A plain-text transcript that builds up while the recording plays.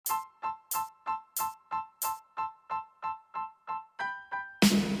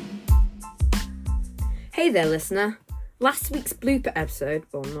Hey there, listener. Last week's blooper episode,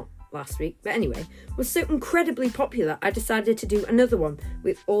 well, not last week, but anyway, was so incredibly popular I decided to do another one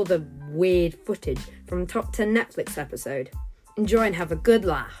with all the weird footage from the top 10 Netflix episode. Enjoy and have a good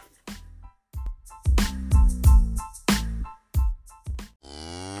laugh.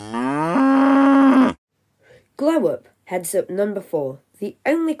 Glow Up heads up number 4, the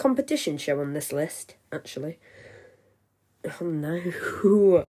only competition show on this list, actually. Oh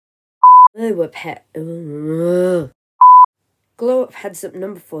no. Glow Up heads up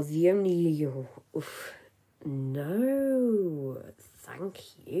number 4, the only... No, thank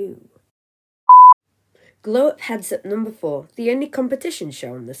you. Glow Up heads up number 4, the only competition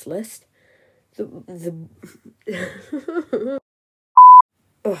show on this list. I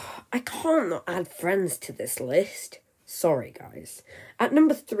can't not add Friends to this list. Sorry, guys. At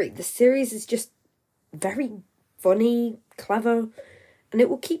number 3, the series is just very funny, clever, and it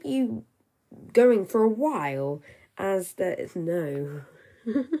will keep you going for a while, as there is no...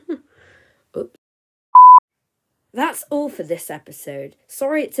 Oops. That's all for this episode.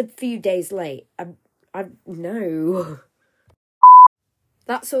 Sorry it's a few days late. No.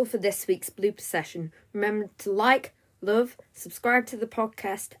 That's all for this week's blooper session. Remember to like, love, subscribe to the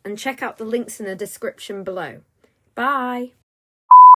podcast, and check out the links in the description below. Bye!